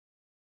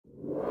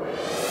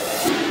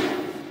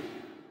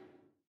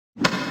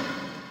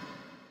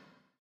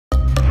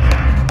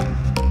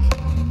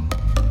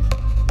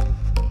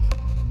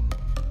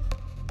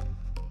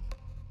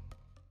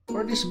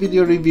this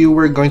video review,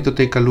 we're going to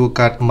take a look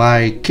at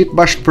my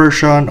kitbash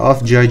version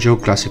of G.I. Joe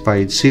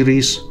Classified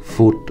series,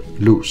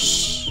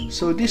 FootLoose.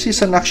 So this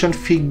is an action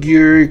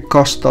figure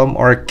custom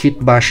or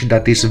kitbash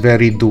that is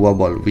very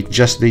doable. With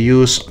just the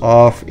use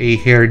of a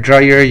hair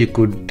dryer, you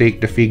could take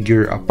the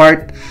figure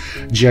apart,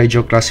 G.I.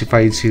 Joe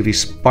Classified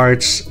series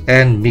parts,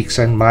 and mix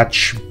and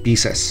match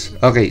pieces.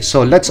 Okay,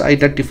 so let's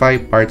identify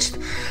parts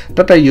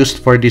that I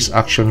used for this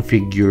action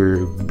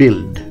figure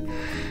build.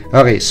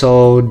 Okay,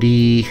 so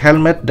the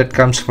helmet that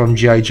comes from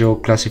G.I. Joe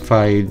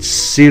Classified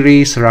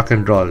series Rock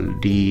and Roll.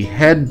 The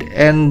head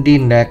and the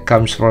neck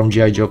comes from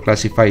G.I. Joe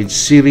Classified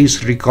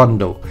series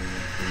Recondo.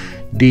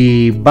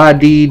 The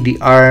body, the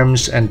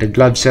arms, and the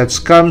glove sets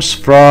comes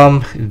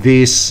from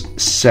this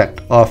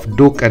set of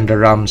Duke and the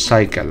Ram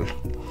cycle.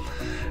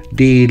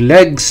 The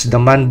legs, the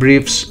man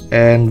briefs,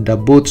 and the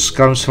boots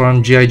comes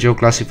from G.I. Joe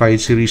Classified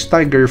series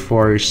Tiger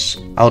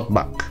Force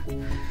Outback.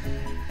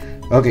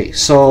 Okay,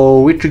 so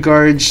with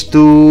regards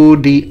to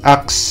the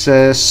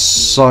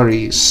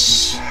accessories,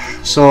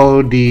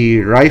 so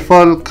the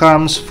rifle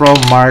comes from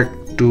Mark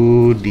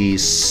to the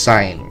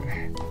sign.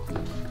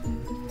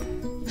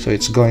 So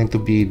it's going to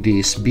be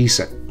this B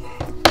set.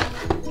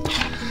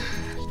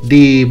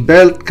 The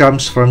belt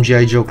comes from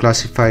G.I. Joe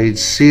Classified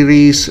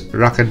series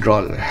Rock and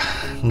Roll.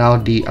 Now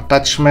the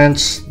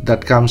attachments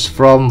that comes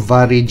from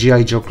Vari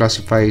G.I. Joe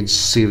Classified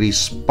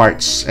series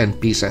parts and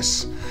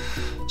pieces.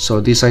 So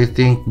this I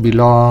think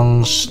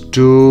belongs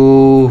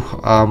to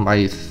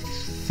I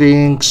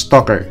think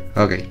Stalker.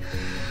 Okay,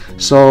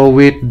 so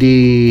with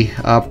the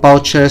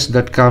pouches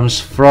that comes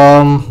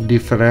from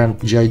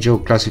different G.I. Joe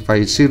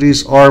Classified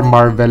series or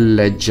Marvel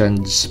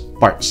Legends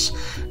parts,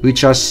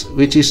 which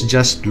is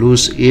just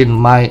loose in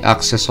my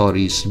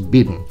accessories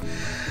bin.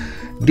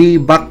 The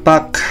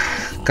backpack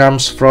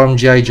comes from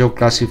G.I. Joe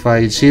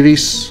Classified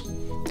series,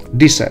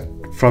 this set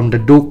from the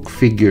Duke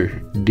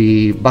figure.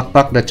 The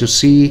backpack that you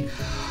see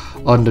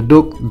on the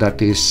Duke, that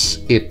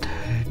is it.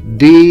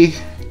 The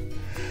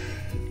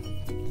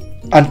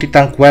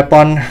anti-tank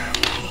weapon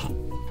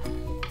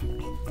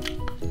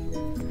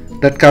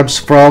that comes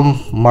from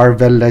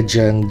Marvel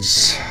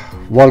Legends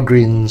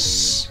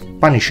Walgreens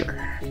Punisher.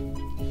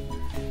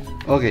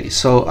 Okay,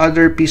 so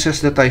other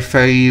pieces that I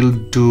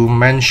failed to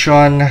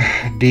mention,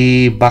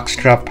 the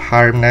backstrap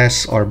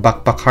harness or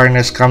backpack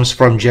harness comes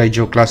from G.I.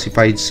 Joe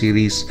Classified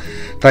series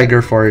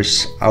Tiger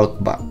Force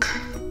Outback.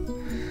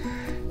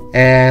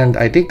 And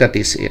I think that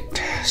is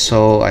it.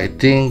 So I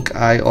think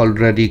I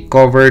already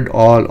covered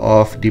all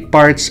of the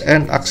parts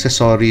and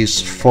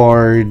accessories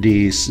for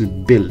this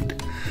build.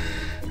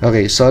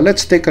 Okay, so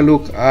let's take a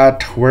look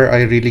at where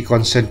I really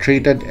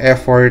concentrated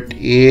effort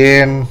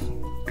in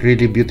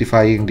really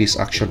beautifying this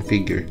action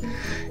figure.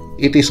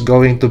 It is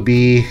going to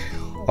be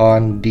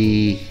on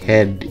the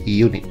head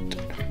unit.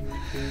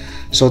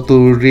 So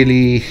to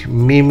really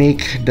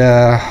mimic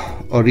the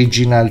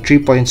original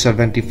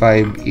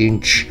 3.75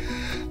 inch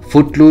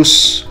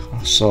FootLoose,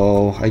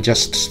 so I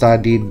just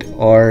studied,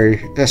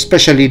 or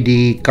especially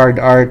the card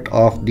art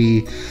of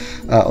the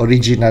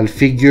original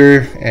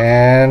figure,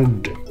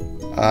 and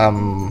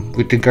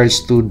with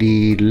regards to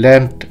the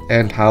length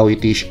and how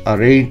it is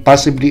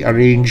possibly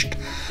arranged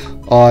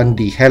on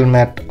the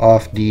helmet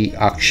of the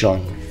action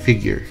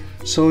figure.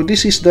 So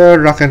this is the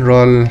Rock and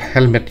Roll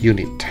helmet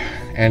unit,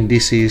 and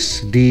this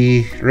is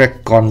the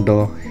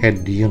Recondo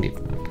head unit.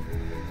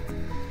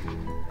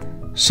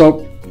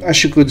 So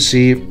as you could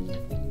see,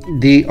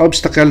 the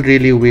obstacle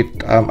really with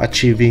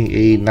achieving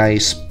a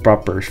nice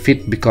proper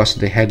fit, because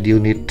the head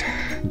unit,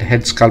 the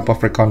head sculpt of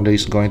Recondo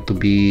is going to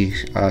be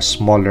a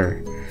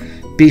smaller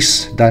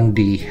piece than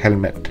the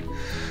helmet.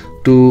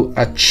 To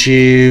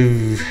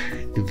achieve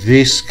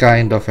this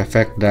kind of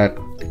effect that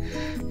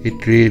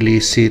it really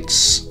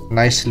sits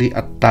nicely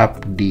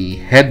atop the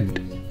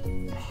head,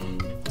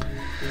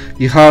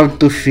 you have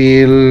to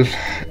fill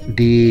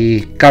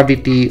the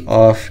cavity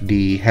of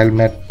the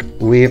helmet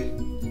with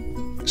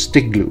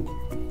stick glue.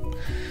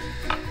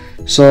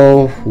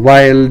 So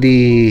while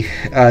the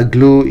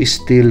glue is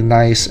still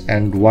nice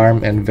and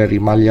warm and very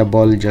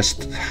malleable,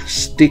 just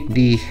stick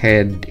the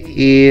head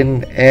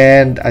in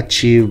and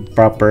achieve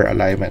proper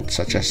alignment,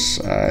 such as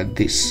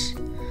this.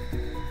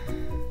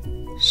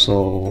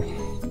 So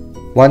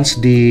once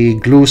the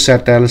glue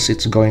settles,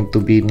 it's going to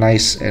be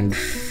nice and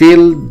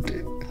filled,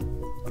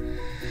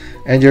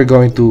 and you're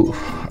going to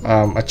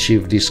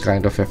achieve this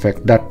kind of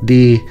effect that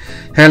the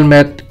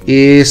helmet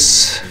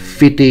is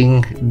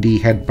fitting the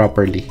head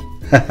properly.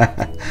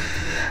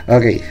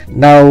 Okay,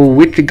 now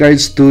with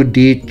regards to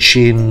the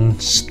chin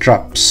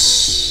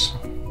straps,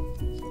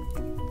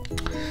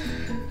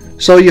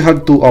 so you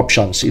have two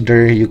options.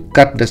 Either you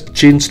cut the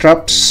chin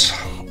straps,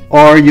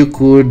 or you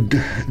could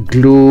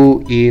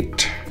glue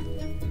it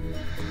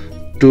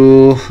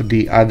to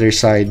the other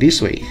side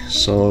this way,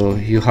 so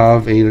you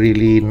have a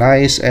really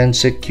nice and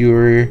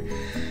secure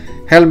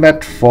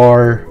helmet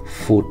for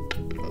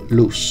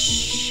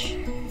FootLoose.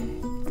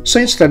 So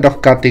instead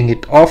of cutting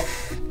it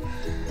off,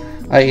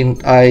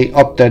 I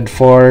opted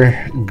for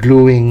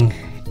gluing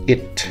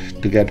it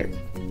together.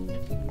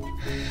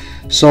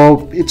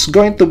 So it's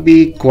going to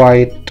be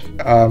quite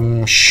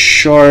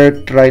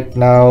short right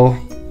now.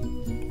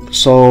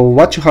 So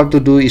what you have to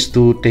do is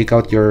to take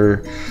out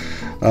your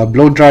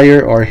blow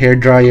dryer or hair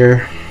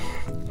dryer,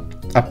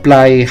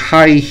 apply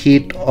high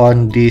heat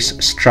on this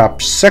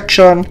strap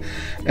section,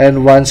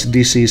 and once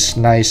this is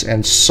nice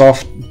and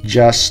soft,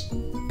 just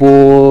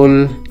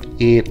pull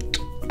it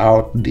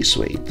out this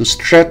way to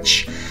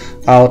stretch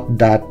out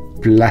that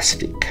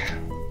plastic.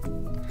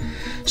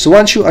 So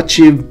once you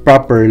achieve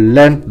proper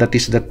length, that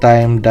is the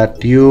time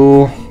that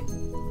you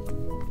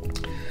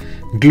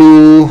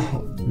glue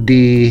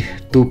the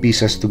two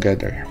pieces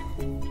together.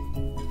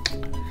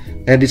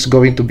 And it's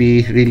going to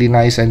be really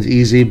nice and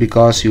easy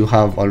because you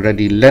have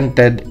already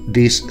lengthened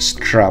this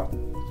strap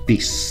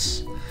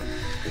piece.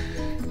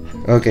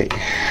 Okay,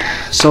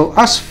 so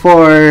as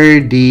for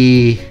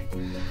the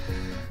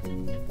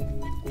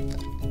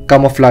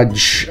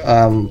camouflage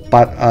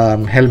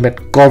helmet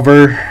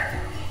cover,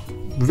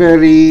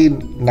 very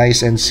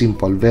nice and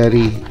simple,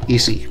 very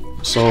easy.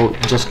 So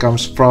it just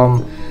comes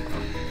from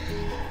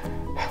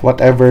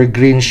whatever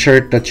green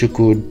shirt that you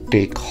could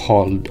take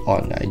hold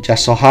on. I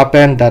just so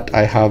happen that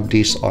I have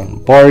this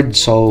on board,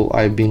 so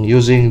I've been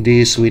using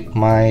this with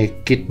my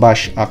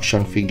Kitbash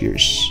action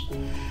figures.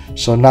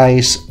 So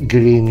nice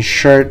green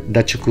shirt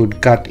that you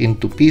could cut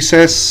into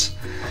pieces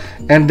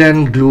and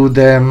then glue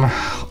them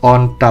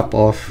on top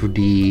of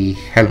the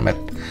helmet.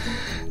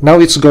 Now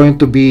it's going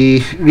to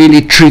be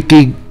really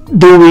tricky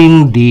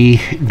doing the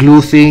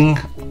glue thing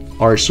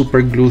or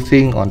super glue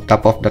thing on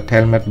top of that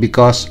helmet,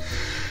 because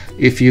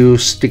if you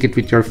stick it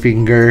with your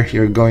finger,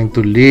 you're going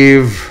to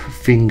leave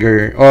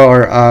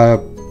fingerprint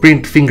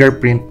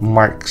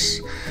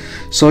marks.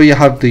 So you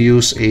have to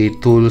use a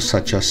tool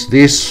such as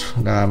this.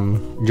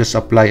 Just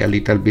apply a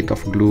little bit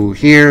of glue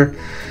here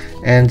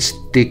and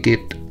stick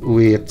it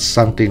with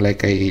something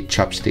like a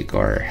chopstick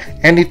or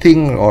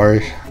anything,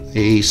 or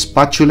a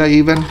spatula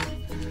even,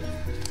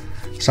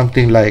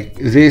 something like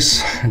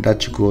this,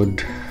 that you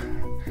could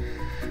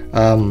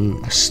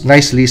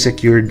nicely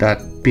secure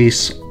that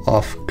piece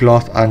of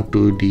cloth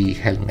onto the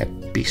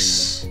helmet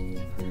piece,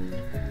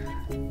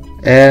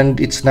 and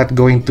it's not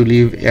going to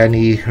leave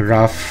any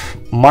rough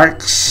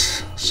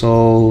marks.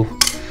 So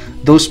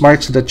those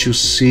marks that you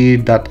see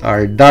that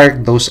are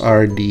dark, those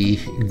are the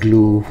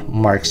glue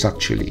marks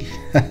actually.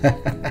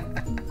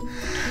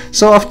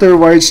 So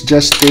afterwards,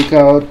 just take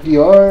out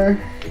your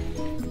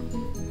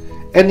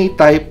any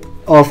type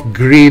of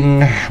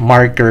green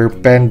marker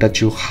pen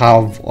that you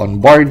have on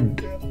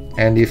board,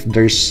 and if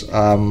there's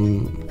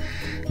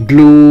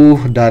glue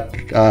that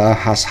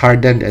has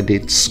hardened and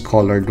it's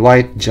colored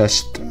white,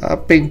 just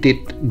paint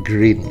it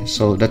green.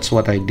 So that's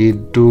what I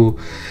did to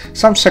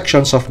some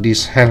sections of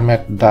this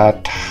helmet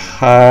that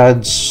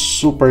had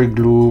super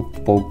glue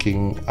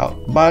poking out,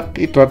 but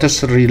it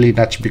was really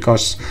not,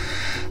 because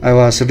I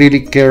was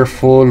really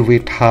careful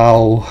with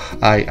how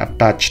I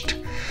attached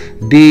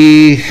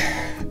the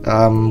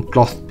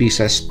cloth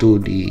pieces to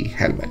the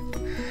helmet.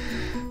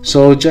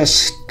 So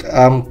just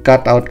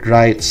cut out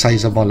right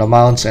sizable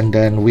amounts, and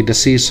then with the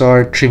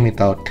scissor trim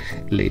it out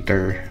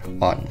later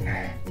on.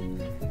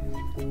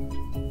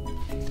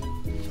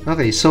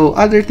 Okay, so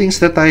other things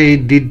that I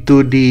did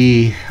to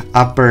the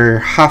upper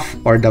half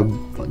or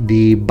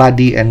the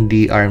body and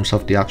the arms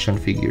of the action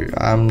figure,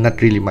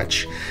 not really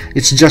much.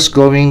 It's just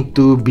going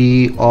to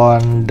be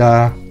on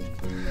the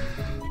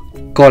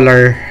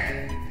collar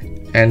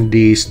and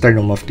the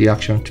sternum of the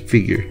action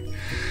figure.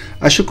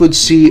 As you could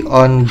see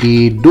on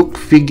the Duke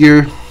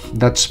figure,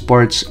 that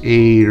sports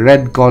a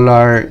red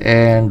collar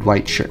and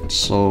white shirt.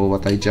 So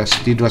what I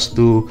just did was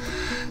to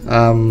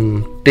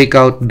take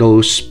out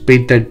those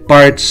painted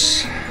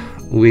parts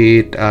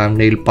with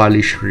nail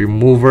polish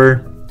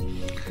remover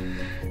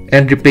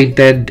and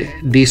repainted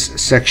this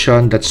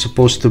section that's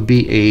supposed to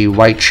be a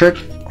white shirt.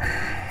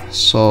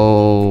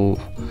 So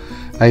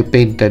I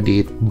painted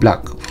it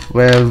black.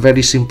 Well,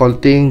 very simple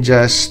thing,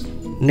 just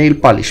nail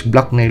polish,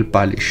 black nail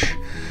polish.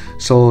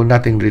 So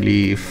nothing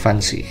really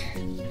fancy.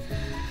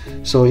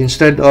 So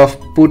instead of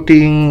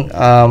putting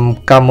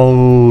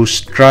camo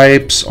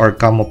stripes or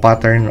camo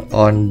pattern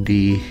on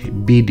the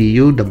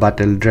BDU, the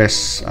battle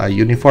dress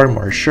uniform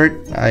or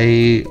shirt,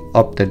 I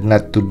opted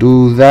not to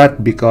do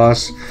that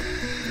because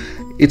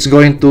it's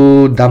going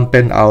to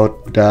dampen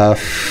out the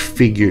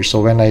figure.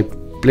 So when I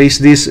place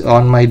this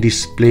on my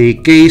display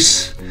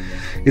case,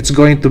 it's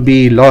going to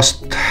be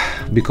lost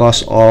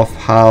because of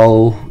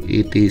how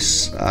it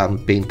is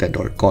painted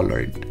or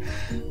colored.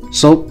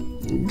 So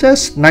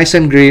just nice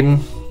and green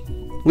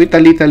with a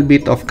little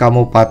bit of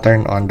camo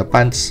pattern on the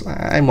pants.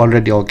 I'm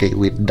already okay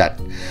with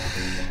that.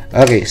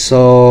 Okay,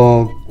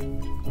 so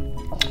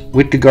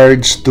with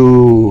regards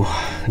to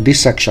this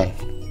section,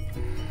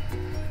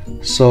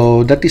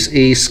 so that is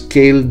a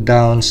scaled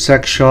down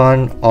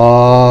section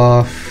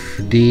of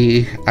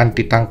the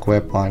anti-tank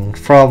weapon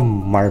from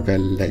Marvel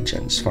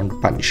Legends, from the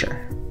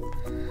Punisher.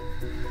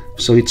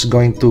 So it's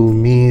going to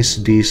miss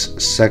this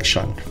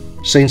section.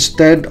 So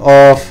instead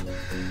of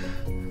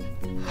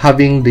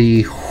having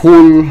the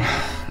whole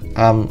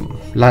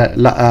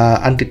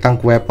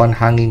anti-tank weapon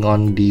hanging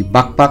on the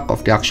backpack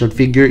of the action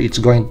figure, it's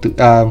going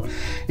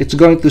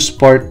to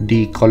sport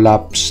the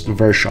collapsed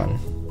version.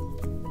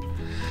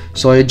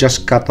 So I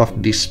just cut off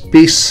this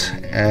piece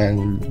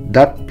and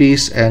that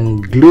piece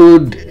and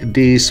glued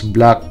this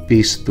black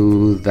piece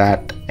to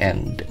that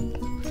end.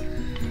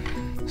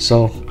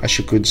 So as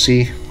you could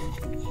see,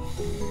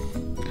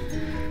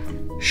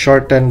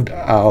 shortened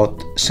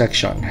out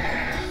section,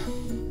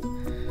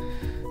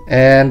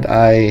 and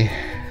I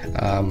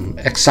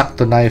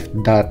X-Acto knife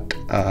that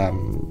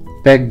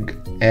peg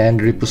and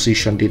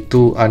repositioned it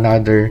to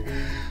another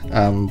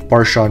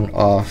portion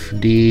of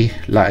the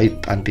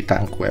light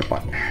anti-tank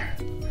weapon.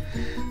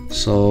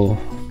 So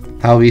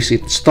how is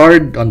it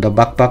stored on the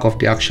backpack of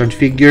the action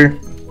figure?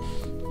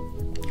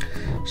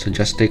 So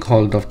just take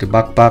hold of the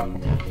backpack.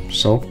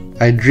 So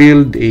I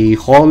drilled a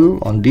hole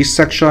on this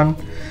section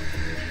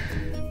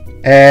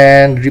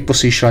and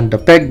repositioned the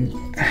peg,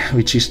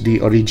 which is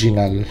the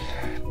original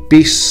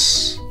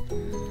piece.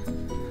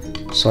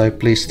 So I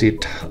placed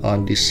it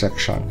on this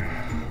section.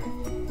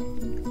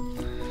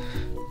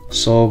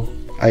 So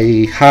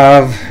I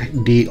have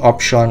the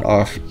option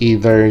of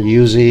either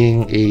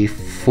using a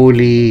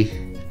fully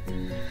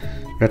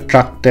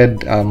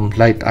retracted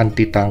light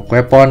anti-tank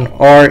weapon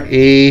or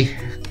a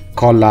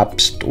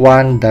collapsed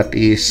one that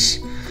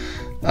is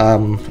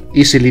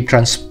easily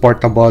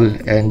transportable,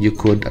 and you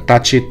could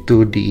attach it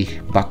to the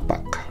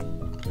backpack.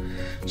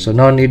 So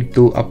no need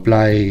to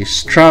apply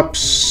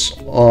straps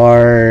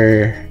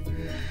or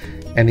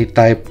any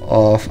type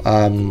of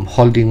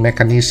holding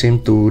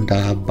mechanism to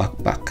the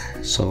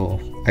backpack. So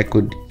I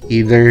could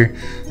either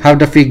have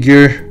the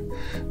figure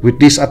with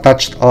this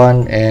attached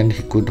on and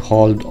he could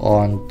hold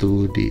on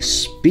to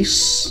this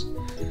piece,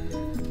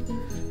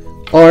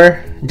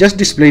 or just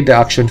display the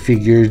action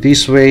figure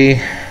this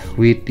way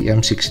with the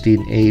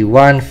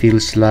M16A1.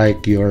 Feels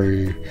like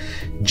your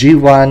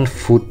G1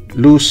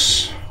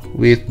 FootLoose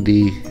with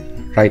the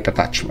right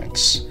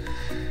attachments,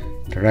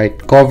 the right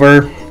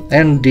cover,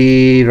 and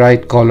the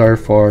right color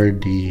for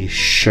the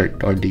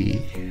shirt or the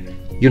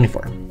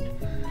uniform.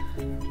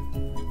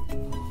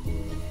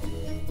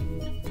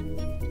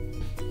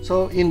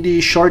 So in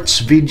the shorts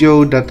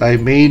video that I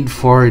made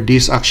for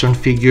this action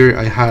figure,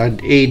 I had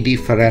a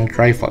different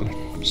rifle.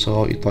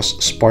 So it was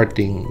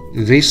sporting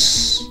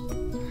this,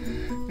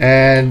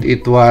 and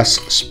it was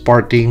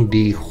sporting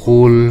the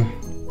whole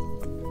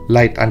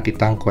light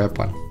anti-tank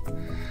weapon,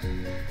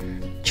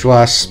 which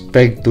was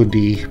pegged to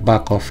the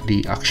back of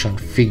the action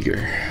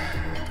figure.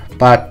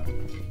 But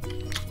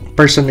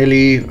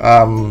personally,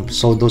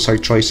 so those are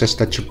choices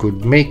that you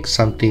could make.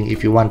 Something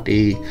if you want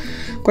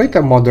quite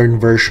a modern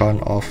version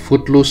of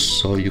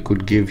FootLoose, so you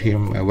could give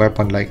him a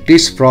weapon like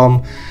this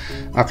from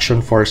Action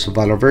Force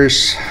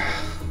Valoverse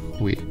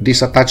with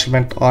this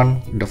attachment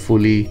on the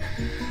fully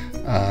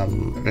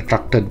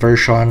retracted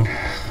version,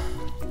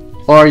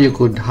 or you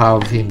could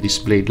have him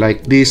displayed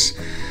like this,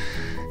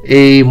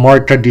 a more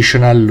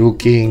traditional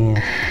looking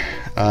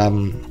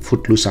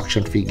FootLoose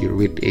action figure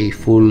with a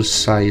full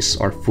size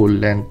or full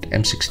length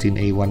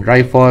M16A1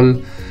 rifle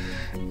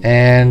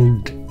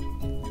and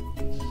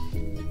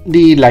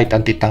the light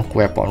anti-tank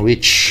weapon,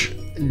 which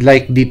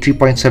like the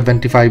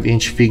 3.75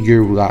 inch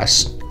figure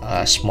was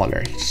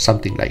smaller,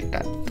 something like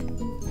that.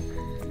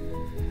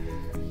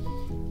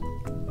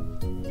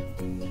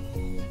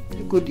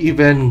 You could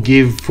even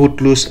give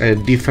FootLoose a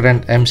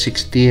different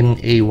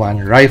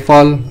M16A1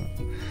 rifle,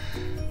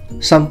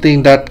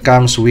 something that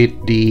comes with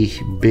the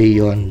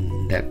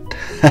bayonet.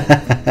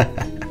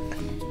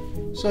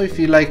 So if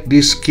you like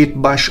this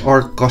kit bash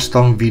or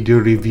custom video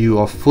review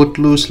of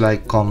FootLoose,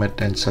 like,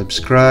 comment, and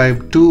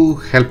subscribe to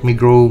help me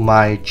grow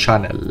my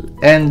channel.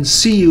 And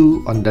see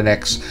you on the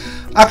next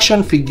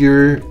action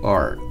figure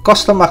or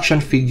custom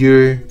action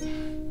figure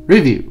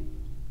review.